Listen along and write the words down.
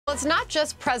It's not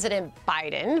just President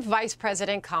Biden. Vice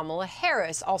President Kamala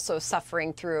Harris also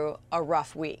suffering through a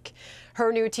rough week.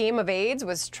 Her new team of aides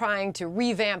was trying to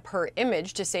revamp her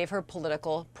image to save her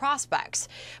political prospects.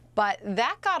 But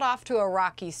that got off to a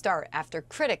rocky start after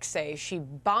critics say she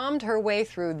bombed her way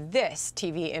through this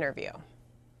TV interview.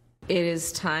 It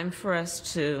is time for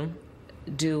us to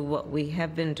do what we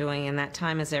have been doing, and that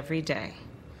time is every day.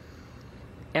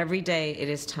 Every day it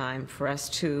is time for us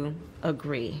to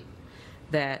agree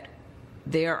that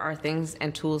there are things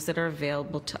and tools that are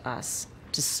available to us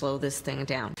to slow this thing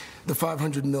down. The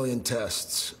 500 million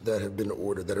tests that have been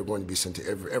ordered that are going to be sent to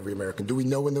every American, do we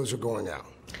know when those are going out?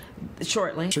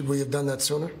 Shortly. Should we have done that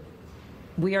sooner?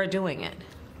 We are doing it.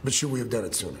 But should we have done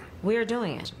it sooner? We are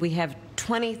doing it. We have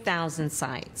 20,000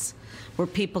 sites where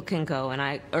people can go, and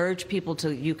I urge people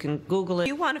to, you can Google it. If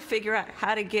you want to figure out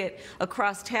how to get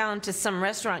across town to some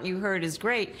restaurant you heard is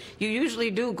great, you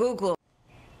usually do Google.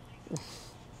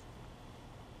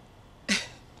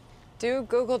 Do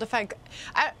Google to find...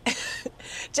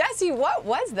 Jesse, what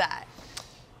was that?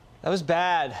 That was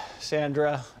bad,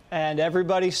 Sandra, and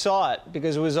everybody saw it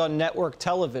because it was on network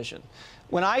television.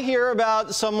 When I hear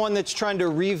about someone that's trying to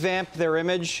revamp their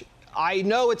image, I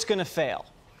know it's going to fail.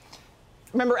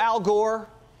 Remember Al Gore?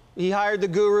 He hired the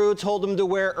guru, told him to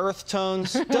wear earth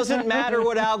tones. Doesn't matter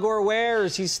what Al Gore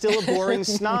wears, he's still a boring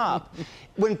snob.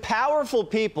 When powerful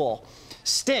people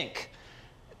stink,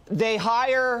 they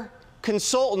hire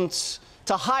consultants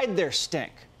to hide their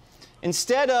stink.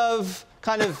 Instead of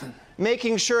kind of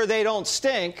making sure they don't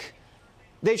stink,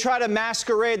 they try to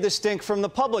masquerade the stink from the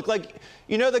public. Like,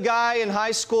 you know the guy in high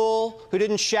school who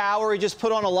didn't shower, he just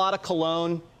put on a lot of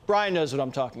cologne? Brian knows what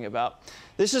I'm talking about.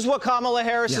 This is what Kamala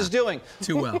Harris is doing.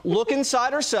 Too well. Look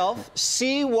inside herself,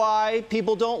 see why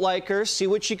people don't like her, see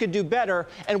what she could do better,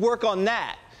 and work on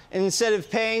that, instead of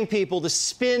paying people to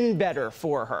spin better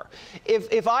for her.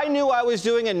 If I knew I was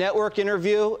doing a network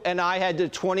interview and I had a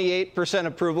 28%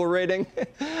 approval rating,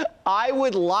 I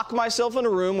would lock myself in a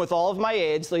room with all of my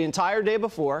aides the entire day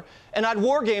before, and I'd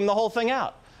war game the whole thing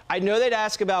out. I know they'd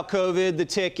ask about COVID, the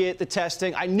ticket, the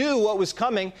testing. I knew what was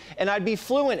coming, and I'd be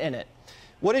fluent in it.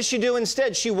 What does she do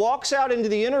instead? She walks out into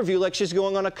the interview like she's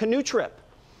going on a canoe trip.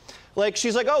 Like,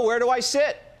 she's like, oh, where do I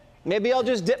sit? Maybe I'll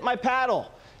just dip my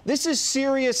paddle. This is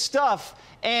serious stuff,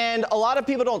 and a lot of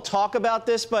people don't talk about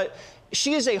this, but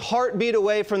she is a heartbeat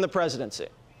away from the presidency.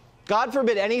 God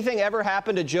forbid anything ever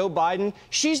happened to Joe Biden.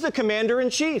 She's the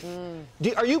commander-in-chief.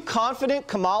 Are you confident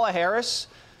Kamala Harris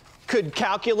could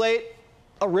calculate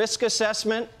a risk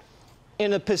assessment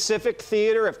in a Pacific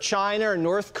theater if China or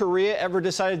North Korea ever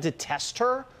decided to test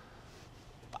her?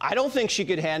 I don't think she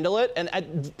could handle it,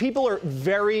 and people are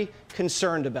very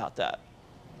concerned about that.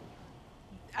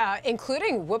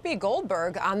 Including Whoopi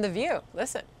Goldberg on The View.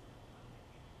 Listen.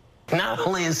 Not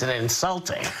only is it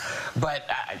insulting, but,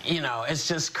 you know, it's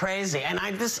just crazy.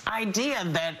 And this idea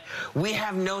that we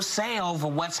have no say over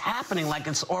what's happening, like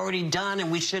it's already done and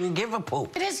we shouldn't give a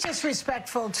poop. It is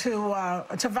disrespectful to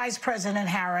Vice President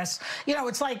Harris. You know,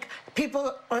 it's like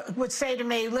people would say to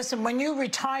me, listen, when you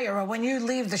retire or when you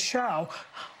leave the show,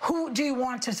 who do you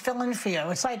want to fill in for you?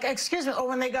 It's like, excuse me, or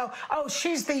when they go, oh,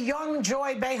 she's the young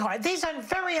Joy Behar. These are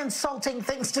very insulting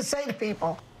things to say to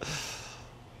people.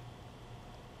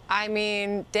 I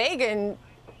mean, Dagan,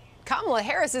 Kamala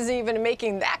Harris isn't even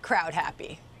making that crowd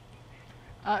happy.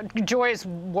 Joy is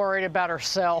worried about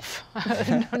herself,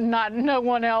 no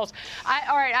one else.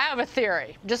 All right, I have a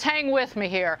theory. Just hang with me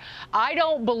here. I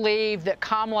don't believe that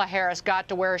Kamala Harris got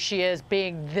to where she is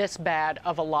being this bad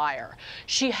of a liar.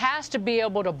 She has to be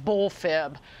able to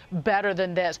bullfib better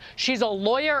than this. She's a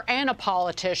lawyer and a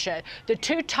politician, the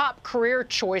two top career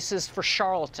choices for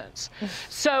charlatans.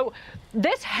 So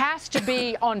this has to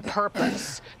be on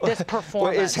purpose, this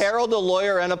performance. Wait, is Harold a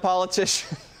lawyer and a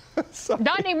politician?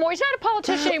 Not anymore. He's not a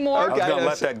politician anymore. Okay. I was going to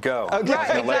let that go. Okay. I was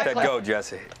going to let that go,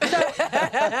 Jesse.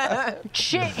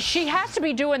 So, she has to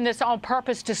be doing this on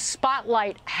purpose to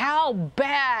spotlight how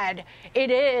bad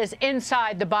it is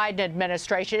inside the Biden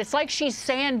administration. It's like she's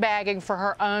sandbagging for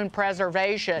her own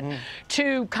preservation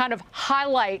to kind of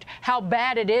highlight how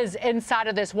bad it is inside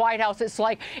of this White House. It's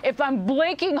like, if I'm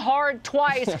blinking hard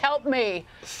twice, help me.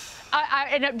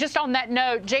 And just on that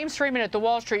note, James Freeman at the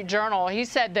Wall Street Journal, he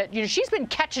said that, you know, she's been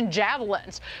catching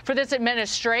javelins for this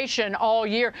administration all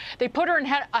year. They put her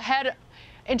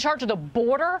in charge of the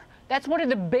border. That's one of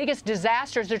the biggest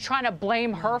disasters. They're trying to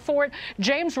blame her for it.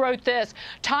 James wrote this: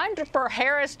 time for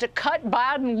Harris to cut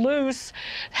Biden loose,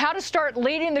 how to start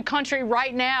leading the country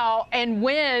right now and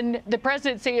win the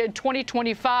presidency in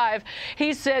 2025.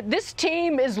 He said this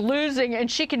team is losing and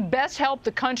she can best help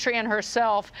the country and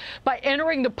herself by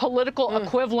entering the political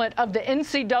equivalent of the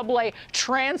NCAA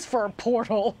transfer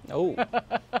portal. Oh.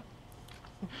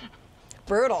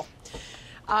 Brutal.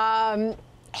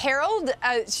 Harold,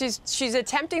 she's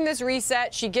attempting this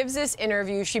reset. She gives this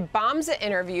interview. She bombs the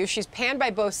interview. She's panned by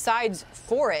both sides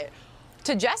for it.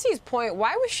 To Jesse's point,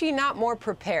 why was she not more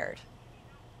prepared?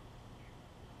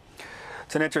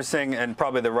 It's an interesting and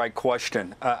probably the right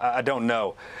question. I don't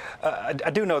know. I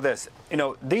do know this. You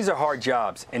know, these are hard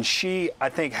jobs, and she, I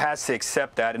think, has to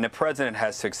accept that, and the president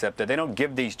has to accept that. They don't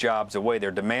give these jobs away.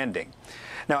 They're demanding.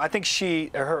 Now, I think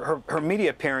her media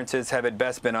appearances have at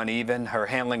best been uneven. Her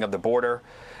handling of the border,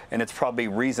 and it's probably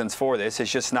reasons for this,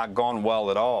 it's just not gone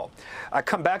well at all. I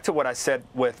come back to what I said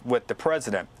with the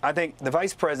president. I think the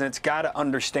vice president's got to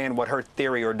understand what her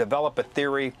theory, or develop a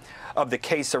theory of the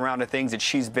case around the things that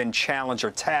she's been challenged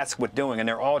or tasked with doing, and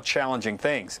they're all challenging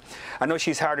things. I know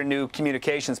she's hired a new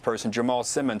communications person, Jamal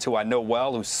Simmons, who I know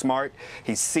well, who's smart,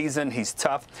 he's seasoned, he's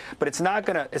tough, but it's not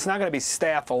gonna be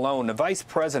staff alone. The vice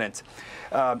president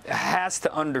has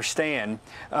to understand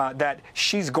that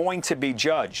she's going to be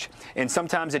judged, and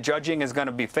sometimes the judging is going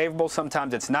to be favorable,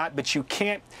 sometimes it's not. But you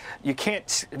can't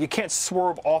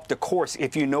swerve off the course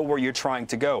if you know where you're trying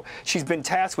to go. She's been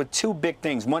tasked with two big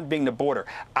things, one being the border.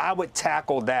 I would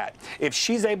tackle that. If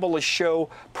she's able to show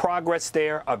progress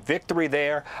there, a victory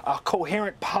there, a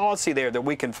coherent policy there that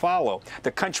we can follow,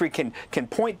 the country can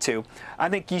point to, I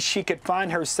think she could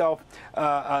find herself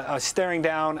staring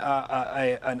down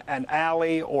an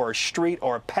alley or a street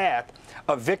or a path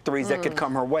of victories that could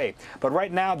come her way. But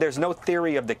right now, there's no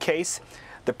theory of the case.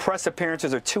 The press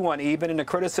appearances are too uneven, and the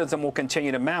criticism will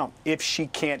continue to mount if she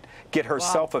can't get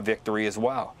herself a victory as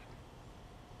well.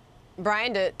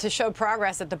 Brian, to show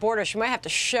progress at the border, she might have to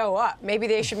show up. Maybe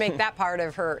they should make that part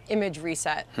of her image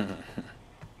reset.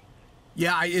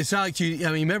 Yeah, it's not like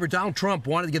remember Donald Trump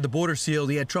wanted to get the border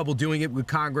sealed. He had trouble doing it with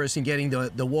Congress and getting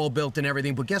the wall built and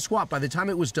everything. But guess what? By the time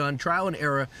it was done, trial and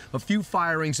error, a few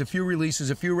firings, a few releases,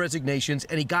 a few resignations,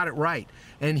 and he got it right.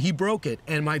 And he broke it.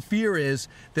 And my fear is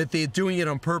that they're doing it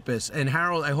on purpose. And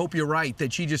Harold, I hope you're right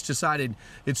that she just decided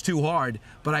it's too hard.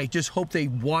 But I just hope they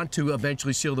want to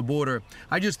eventually seal the border.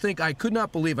 I just think, I could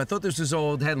not believe, I thought this was an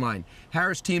old headline.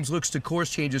 Harris teams looks to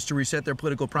course changes to reset their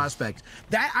political prospects.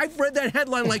 I've read that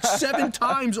headline like 7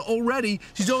 times already.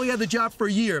 She's only had the job for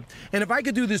a year. And if I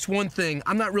could do this one thing,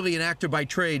 I'm not really an actor by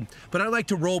trade, but I like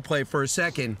to role play for a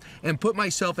second and put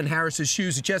myself in Harris's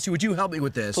shoes. Jesse, would you help me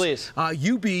with this? Please.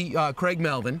 You be Craig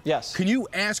Melvin. Yes. Can you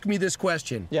ask me this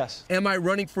question? Yes. Am I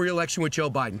running for re-election with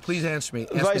Joe Biden? Please answer me.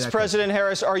 Vice President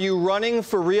Harris, are you running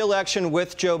for re-election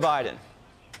with Joe Biden?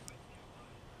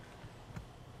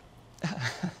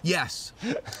 Yes.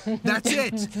 That's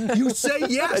it. You say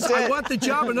yes. I want the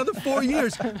job another 4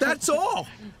 years. That's all.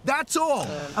 That's all.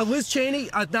 Liz Cheney,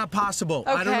 not possible.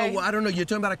 Okay. I don't know. You're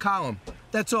talking about a column.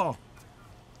 That's all.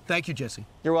 Thank you, Jesse.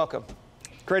 You're welcome.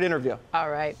 Great interview. All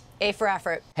right. A for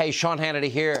effort. Hey, Sean Hannity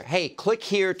here. Hey, click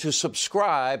here to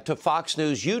subscribe to Fox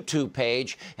News YouTube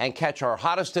page and catch our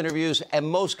hottest interviews and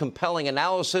most compelling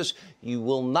analysis. You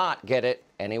will not get it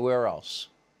anywhere else.